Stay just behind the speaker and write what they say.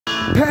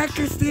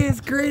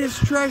Pakistan's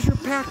greatest treasure,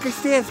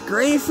 Pakistan's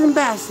greatest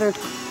ambassador,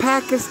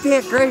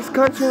 Pakistan's greatest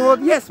country in the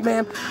world. Yes,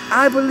 ma'am.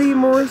 I believe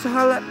Marisha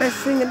Harlett, best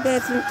singing,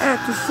 dancing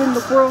actress in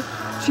the world.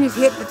 She's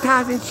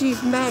hypnotizing,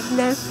 she's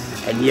magnetic.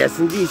 And yes,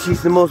 indeed,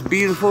 she's the most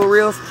beautiful,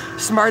 realest,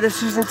 smartest,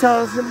 she's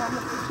intelligent mama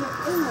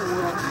in the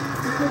world.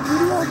 Because we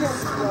love her,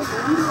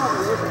 we love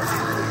her.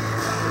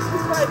 You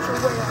fight your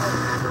way out.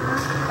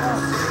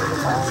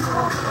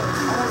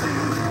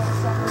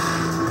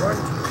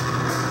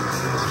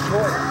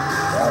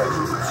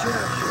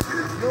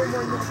 No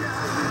more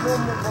negativity, no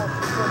more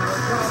bullshit, no more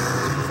drama.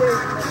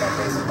 Seriously, my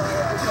baby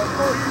mama, because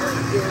most of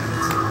you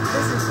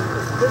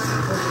this is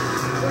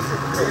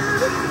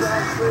why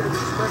I'm afraid to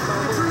express my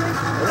wings.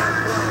 And I'm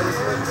glad to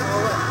express my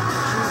way.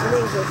 She's an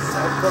angel,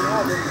 south from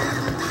heaven.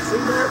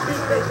 See my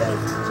feet, baby.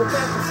 So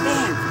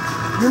Pakistan,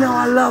 you know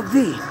I love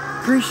thee,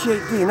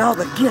 appreciate thee, and all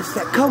the gifts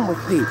that come with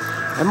thee.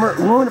 And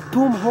Mona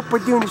Puma, hope we're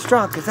doing it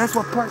strong, because that's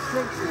what part 6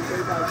 is,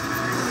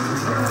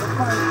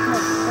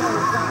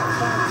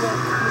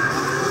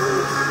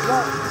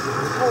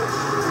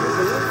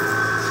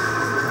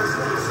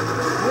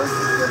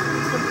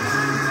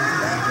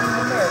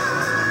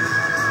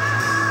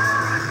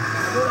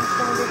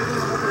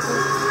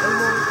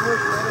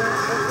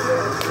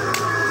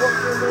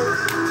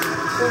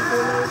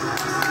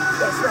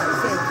 That's right,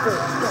 say it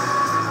first.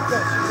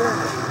 Yes, you learn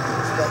it.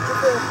 Respect your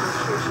birth,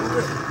 appreciation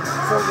gift.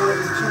 Somewhere in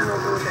the in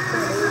the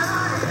family.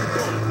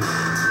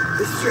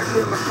 This stripped me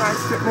of my pride,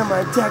 stripped me of my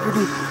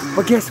integrity.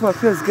 But guess what?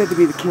 Feels good to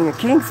be the king of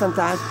kings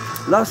sometimes.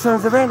 Love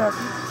Sons of Anarchy.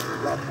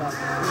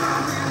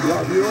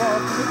 Love you all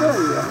to the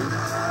very end.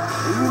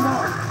 And you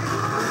know.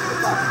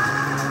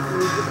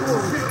 Here's the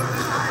boom.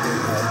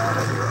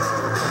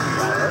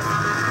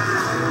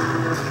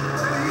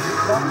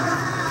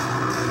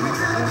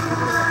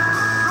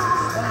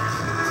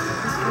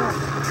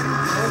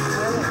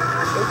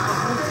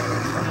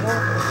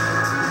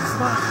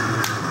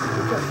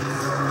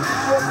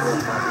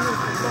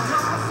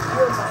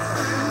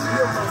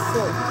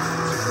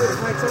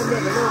 I've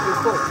never known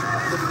before.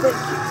 So thank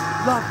you,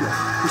 love you,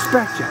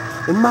 respect you,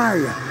 admire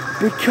you,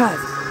 because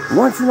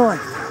once in a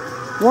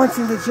lifetime, once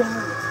in the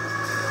generation,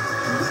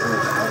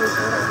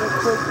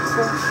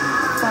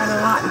 find a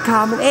lot in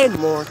common and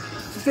more.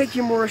 So thank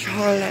you, Marisha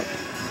Harlett,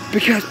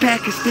 because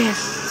Pakistan,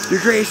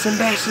 your greatest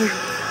ambassador,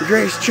 your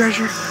greatest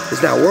treasure,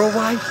 is now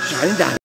worldwide shining diamond.